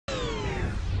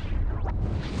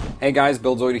Hey guys,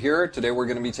 Buildzoid here. Today we're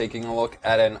going to be taking a look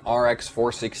at an RX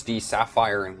 460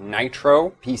 Sapphire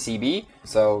Nitro PCB.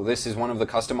 So this is one of the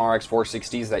custom RX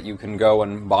 460s that you can go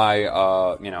and buy,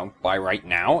 buy right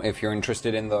now. If you're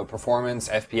interested in the performance,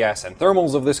 FPS, and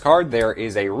thermals of this card, there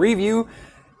is a review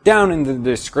down in the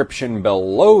description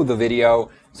below the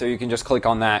video. So you can just click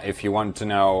on that if you want to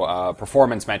know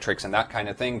performance metrics and that kind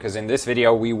of thing. Because in this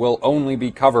video, we will only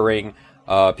be covering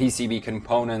PCB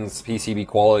components, PCB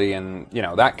quality, and,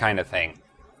 that kind of thing.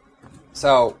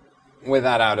 So, with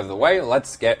that out of the way,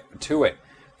 let's get to it.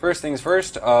 First things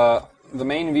first, the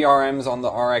main VRMs on the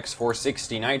RX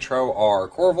 460 Nitro are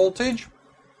core voltage,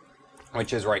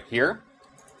 which is right here.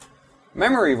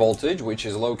 Memory voltage, which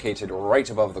is located right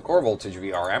above the core voltage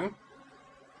VRM.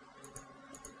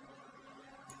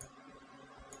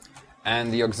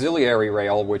 And the auxiliary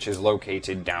rail, which is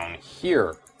located down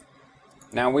here.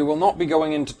 Now, we will not be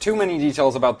going into too many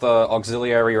details about the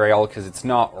auxiliary rail because it's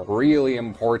not really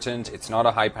important. It's not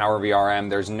a high-power VRM.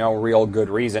 There's no real good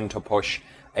reason to push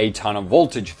a ton of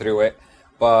voltage through it.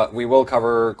 But we will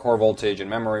cover core voltage and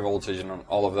memory voltage and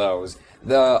all of those.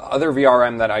 The other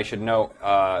VRM that I should note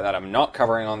that I'm not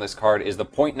covering on this card is the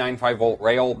 0.95 volt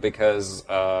rail because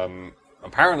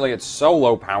apparently it's so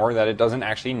low power that it doesn't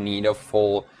actually need a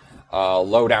full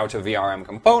loadout of VRM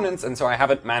components, and so I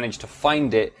haven't managed to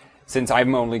find it since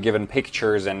I'm only given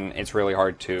pictures and it's really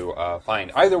hard to find.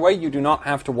 Either way, you do not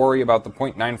have to worry about the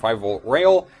 0.95 volt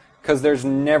rail because there's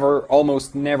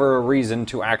almost never a reason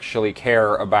to actually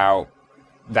care about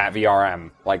that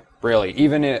VRM. Like, really,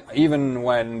 even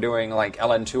when doing like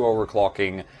LN2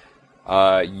 overclocking,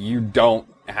 you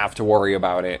don't have to worry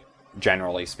about it,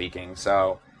 generally speaking.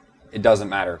 So it doesn't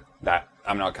matter that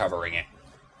I'm not covering it.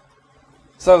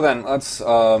 So then, let's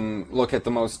look at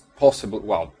the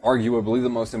arguably the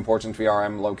most important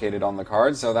VRM located on the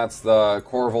card. So that's the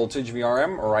core voltage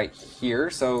VRM right here.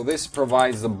 So this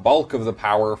provides the bulk of the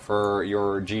power for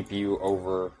your GPU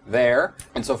over there.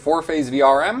 And so four-phase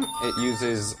VRM, it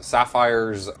uses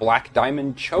Sapphire's black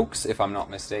diamond chokes, if I'm not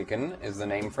mistaken, is the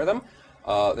name for them.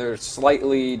 They're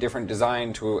slightly different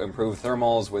design to improve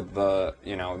thermals with the,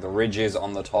 the ridges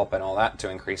on the top and all that to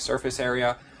increase surface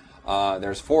area.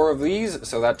 There's 4 of these,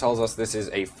 so that tells us this is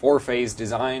a 4-phase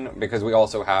design, because we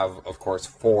also have, of course,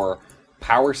 4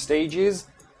 power stages.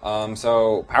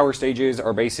 So power stages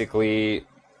are basically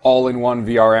all-in-one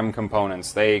VRM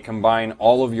components. They combine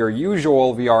all of your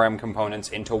usual VRM components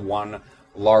into one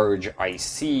large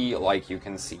IC, like you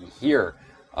can see here.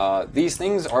 These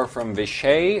things are from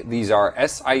Vishay. These are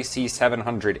SIC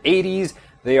 780s.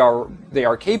 They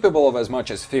are capable of as much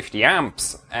as 50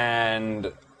 amps,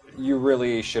 and you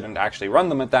really shouldn't actually run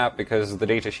them at that because the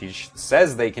datasheet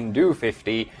says they can do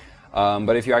 50,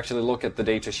 but if you actually look at the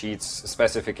datasheet's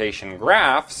specification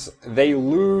graphs, they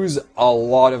lose a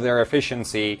lot of their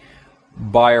efficiency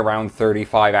by around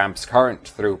 35 amps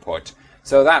current throughput.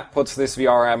 So that puts this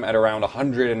VRM at around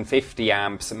 150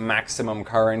 amps maximum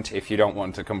current if you don't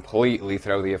want to completely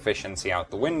throw the efficiency out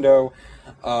the window.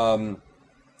 And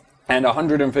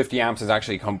 150 amps is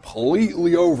actually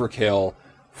completely overkill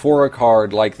for a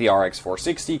card like the RX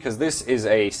 460, because this is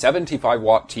a 75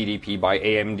 watt TDP by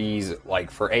AMD's,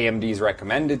 for AMD's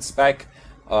recommended spec.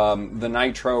 The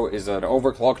Nitro is an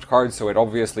overclocked card, so it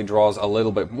obviously draws a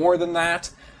little bit more than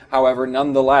that. However,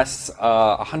 nonetheless,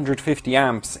 150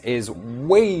 amps is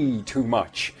way too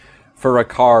much for a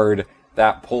card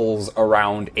that pulls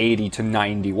around 80 to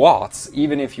 90 watts.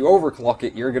 Even if you overclock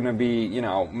it, you're going to be,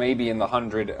 maybe in the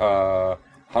 100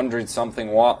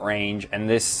 something watt range, and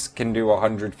this can do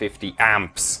 150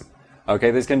 amps.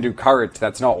 Okay, this can do current,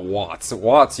 that's not watts.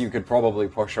 Watts, you could probably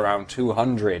push around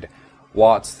 200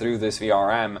 watts through this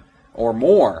VRM, or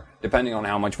more, depending on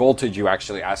how much voltage you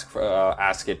actually ask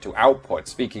it to output.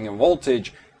 Speaking of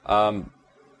voltage,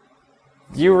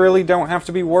 you really don't have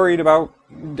to be worried about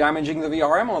damaging the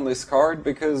VRM on this card,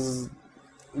 because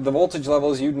the voltage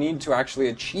levels you'd need to actually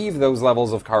achieve those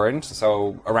levels of current,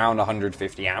 so around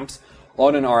 150 amps,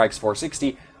 on an RX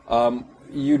 460,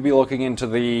 you'd be looking into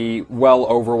the well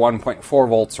over 1.4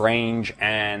 volts range,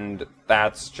 and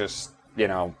that's just,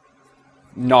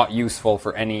 not useful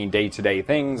for any day-to-day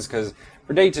things, because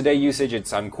for day-to-day usage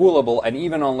it's uncoolable, and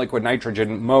even on liquid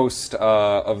nitrogen, most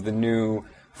of the new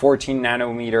 14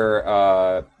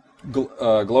 nanometer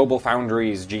Global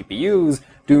Foundries GPUs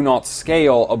do not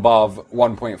scale above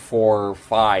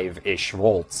 1.45-ish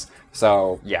volts.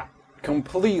 So, yeah.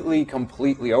 Completely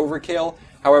overkill.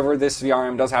 However, this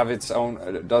VRM does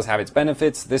have its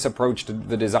benefits. This approach to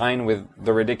the design with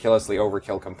the ridiculously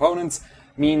overkill components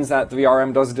means that the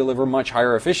VRM does deliver much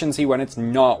higher efficiency when it's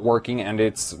not working and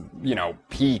its,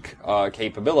 peak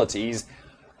capabilities.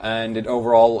 and it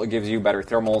overall gives you better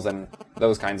thermals and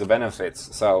those kinds of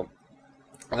benefits. So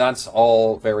that's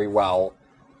all very well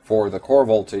for the core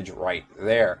voltage right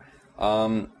there.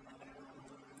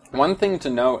 One thing to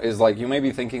note is, like, you may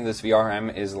be thinking this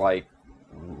VRM is like,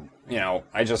 you know,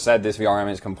 I just said this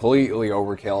VRM is completely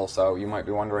overkill, so you might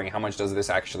be wondering how much does this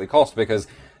actually cost, because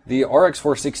the RX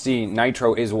 460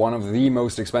 Nitro is one of the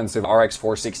most expensive RX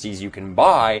 460s you can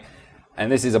buy,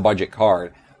 and this is a budget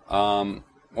card.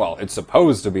 Well, it's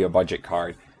supposed to be a budget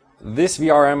card. This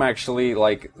VRM actually,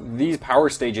 like, these power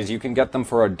stages, you can get them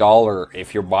for $1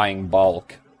 if you're buying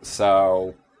bulk.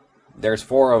 So there's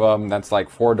 4 of them. That's like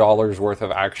 $4 worth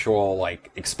of actual,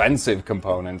 like, expensive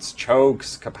components.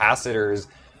 Chokes, capacitors,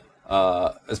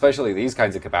 especially these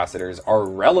kinds of capacitors are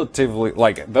relatively,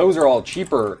 like, those are all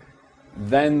cheaper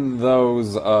than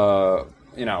those,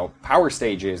 you know, power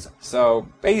stages. So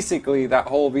basically that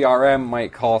whole VRM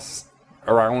might cost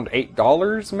around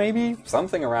 $8, maybe?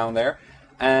 Something around there.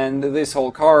 And this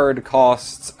whole card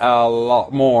costs a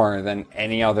lot more than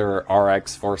any other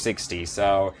RX 460.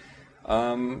 So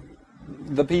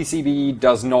the PCB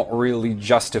does not really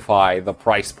justify the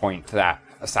price point that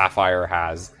Sapphire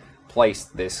has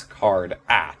placed this card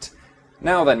at.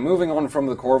 Now then, moving on from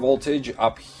the core voltage,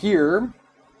 up here,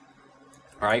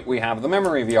 right, we have the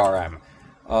memory VRM.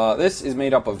 This is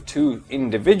made up of 2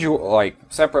 individual, like,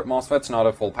 separate MOSFETs, not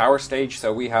a full power stage.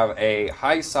 So we have a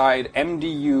high side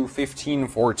MDU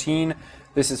 1514.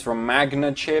 This is from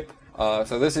Magna Chip.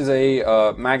 So this is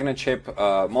a Magna Chip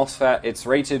MOSFET. It's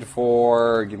rated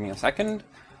for, give me a second.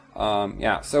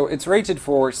 Yeah, so it's rated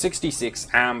for 66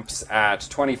 amps at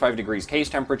 25 degrees case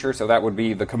temperature. So that would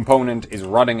be the component is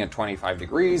running at 25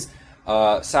 degrees.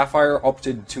 Sapphire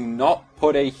opted to not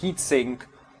put a heatsink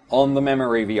on the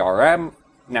memory VRM.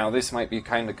 Now, this might be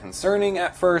kind of concerning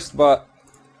at first, but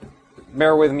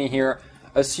bear with me here.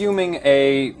 Assuming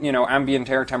a, you know, ambient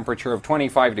air temperature of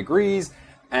 25 degrees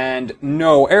and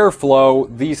no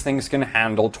airflow, these things can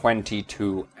handle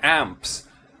 22 amps.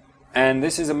 And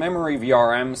this is a memory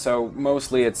VRM, so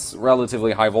mostly it's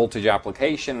relatively high voltage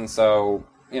application. So,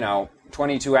 you know,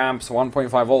 22 amps,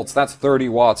 1.5 volts, that's 30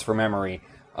 watts for memory.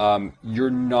 You're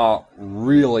not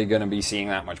really going to be seeing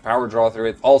that much power draw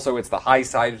through it. Also, it's the high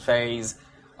side phase.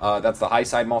 That's the high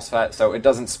side MOSFET, so it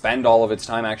doesn't spend all of its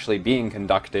time actually being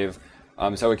conductive.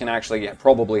 So it can actually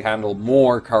probably handle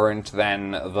more current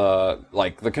than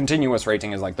the continuous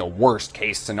rating is like the worst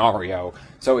case scenario.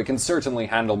 So it can certainly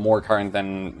handle more current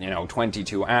than, you know,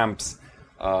 22 amps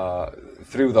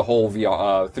through the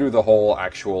whole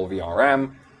actual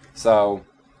VRM. So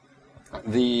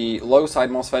the low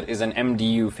side MOSFET is an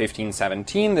MDU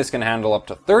 1517. This can handle up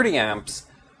to 30 amps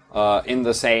in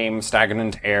the same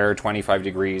stagnant air 25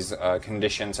 degrees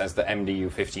conditions as the MDU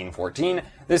 1514.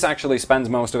 This actually spends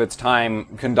most of its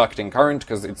time conducting current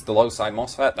because it's the low side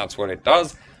MOSFET, that's what it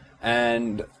does.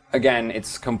 And again,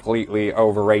 it's completely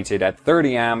overrated at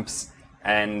 30 amps,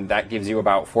 and that gives you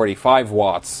about 45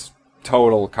 watts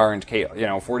total current,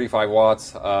 45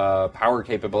 watts power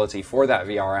capability for that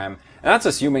VRM. And that's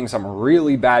assuming some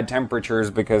really bad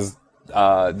temperatures, because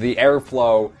the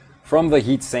airflow from the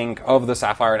heatsink of the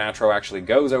Sapphire Nitro actually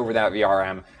goes over that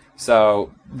VRM.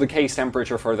 So the case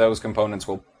temperature for those components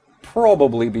will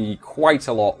probably be quite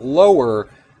a lot lower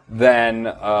than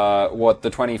what the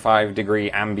 25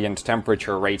 degree ambient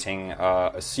temperature rating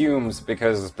assumes,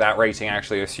 because that rating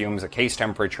actually assumes a case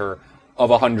temperature of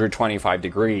 125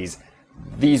 degrees.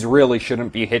 These really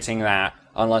shouldn't be hitting that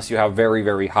unless you have very,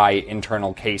 very high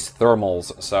internal case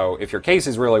thermals. So if your case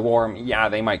is really warm, yeah,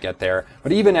 they might get there.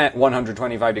 But even at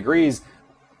 125 degrees,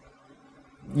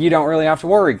 you don't really have to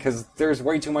worry, because there's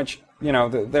way too much,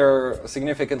 they're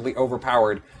significantly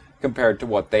overpowered compared to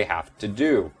what they have to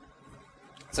do.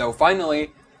 So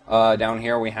finally, down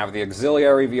here we have the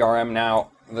auxiliary VRM.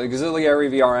 Now, the auxiliary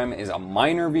VRM is a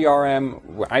minor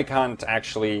VRM. I can't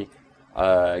actually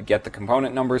get the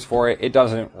component numbers for it. It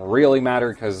doesn't really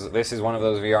matter, because this is one of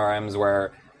those VRMs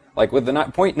where, like with the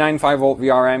 0.95 volt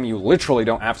VRM, you literally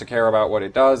don't have to care about what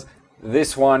it does.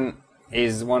 This one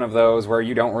is one of those where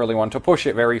you don't really want to push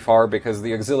it very far, because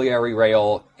the auxiliary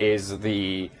rail is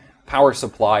the power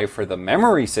supply for the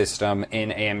memory system in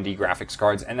AMD graphics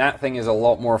cards, and that thing is a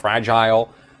lot more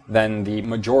fragile than the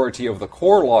majority of the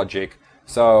core logic.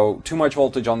 So too much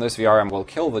voltage on this VRM will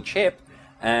kill the chip,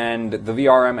 and the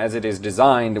VRM as it is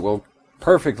designed will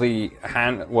perfectly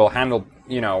handle,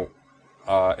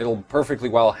 it'll perfectly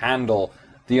well handle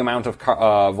the amount of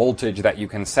voltage that you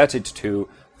can set it to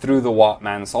through the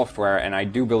Wattman software, and I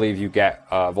do believe you get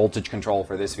voltage control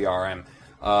for this VRM.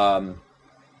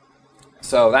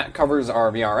 So that covers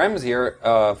our VRMs here.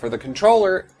 For the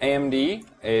controller, AMD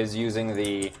is using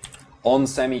the on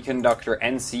semiconductor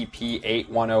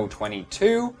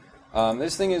NCP81022.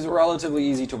 This thing is relatively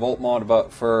easy to volt mod,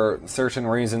 but for certain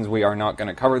reasons we are not going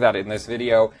to cover that in this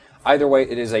video. Either way,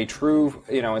 it is a true,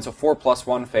 it's a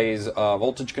 4+1 phase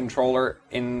voltage controller.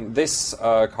 In this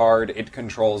card, it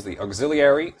controls the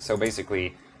auxiliary, so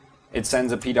basically it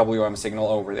sends a PWM signal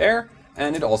over there,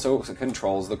 and it also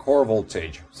controls the core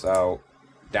voltage, so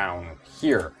down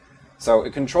here. So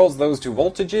it controls those two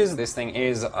voltages. This thing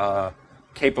is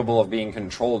capable of being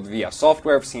controlled via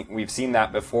software. We've seen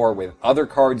that before with other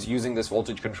cards using this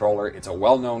voltage controller. It's a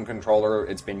well-known controller.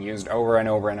 It's been used over and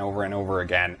over and over and over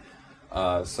again.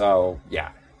 So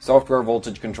yeah, software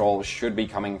voltage control should be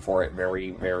coming for it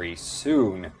very, very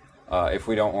soon, if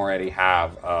we don't already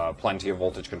have plenty of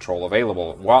voltage control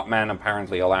available. Wattman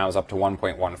apparently allows up to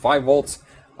 1.15 volts.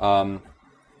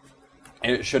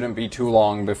 It shouldn't be too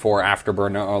long before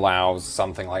Afterburner allows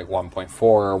something like 1.4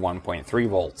 or 1.3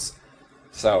 volts.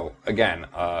 So again,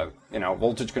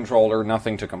 voltage controller,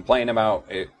 nothing to complain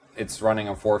about. It's running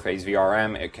a 4-phase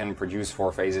VRM. It can produce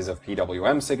 4 phases of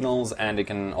PWM signals, and it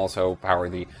can also power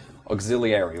the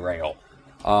auxiliary rail.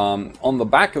 On the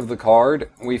back of the card,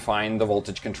 we find the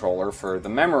voltage controller for the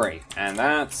memory, and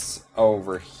that's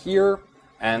over here.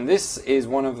 And this is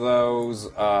one of those,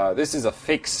 this is a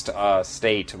fixed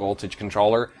state voltage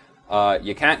controller.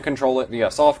 You can't control it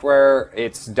via software.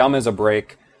 It's dumb as a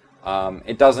brick.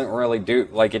 It doesn't really do,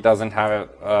 it doesn't have,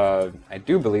 I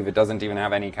do believe it doesn't even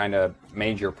have any kind of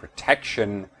major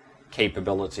protection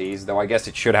capabilities, though I guess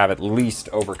it should have at least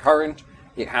overcurrent.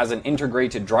 It has an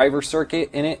integrated driver circuit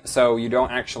in it, so you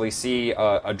don't actually see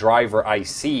a driver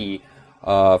IC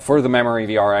for the memory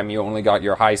VRM. You only got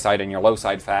your high side and your low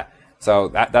side FAT, so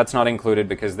that's not included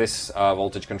because this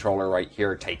voltage controller right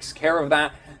here takes care of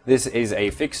that. This is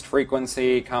a fixed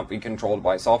frequency, can't be controlled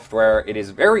by software. It is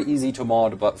very easy to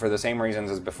mod, but for the same reasons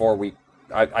as before,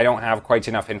 I don't have quite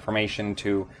enough information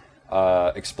to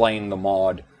explain the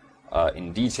mod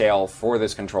in detail for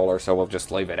this controller, so we'll just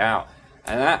leave it out.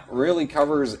 And that really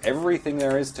covers everything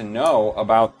there is to know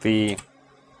about the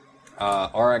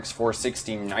RX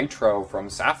 460 Nitro from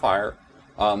Sapphire.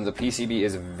 The PCB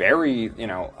is very,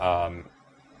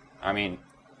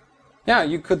 yeah,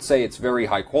 you could say it's very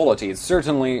high quality. It's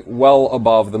certainly well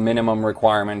above the minimum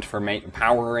requirement for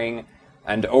powering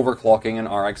and overclocking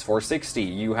an RX 460.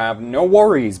 You have no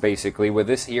worries, basically, with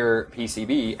this here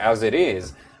PCB, as it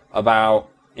is, about,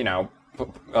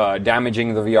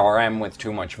 damaging the VRM with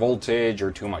too much voltage,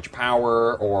 or too much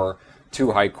power, or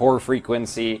too high core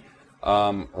frequency.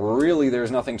 Really,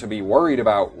 there's nothing to be worried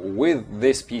about with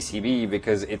this PCB,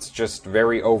 because it's just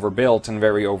very overbuilt and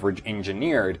very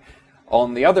over-engineered.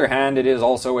 On the other hand, it is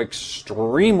also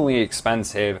extremely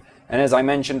expensive, and as I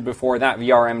mentioned before, that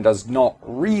VRM does not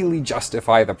really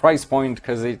justify the price point,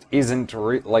 because it isn't,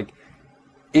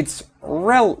 it's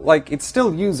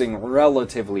still using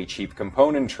relatively cheap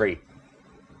componentry.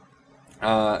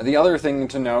 The other thing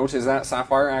to note is that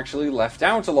Sapphire actually left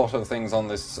out a lot of things on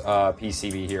this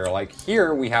PCB here. Like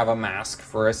here, we have a mask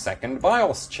for a second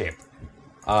BIOS chip.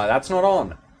 That's not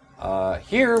on.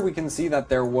 Here we can see that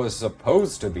there was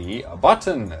supposed to be a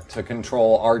button to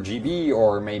control RGB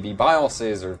or maybe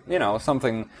BIOSes or,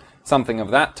 something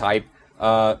of that type.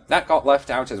 That got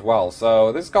left out as well.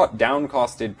 So this got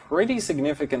downcosted pretty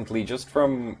significantly just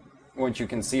from what you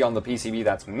can see on the PCB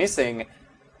that's missing.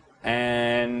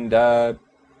 And the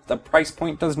price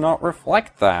point does not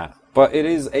reflect that. But it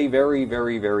is a very,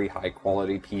 very, very high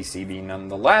quality PCB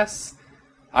nonetheless.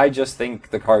 I just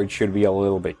think the card should be a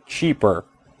little bit cheaper.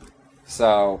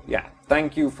 So, yeah,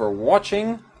 thank you for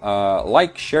watching.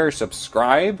 Like, share,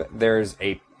 subscribe. There's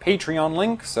a Patreon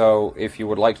link, so if you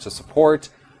would like to support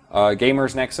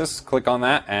Gamers Nexus, click on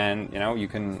that, and, you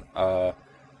can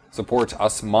support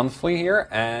us monthly here,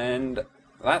 and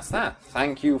that's that.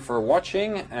 Thank you for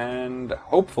watching, and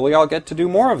hopefully I'll get to do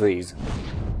more of these.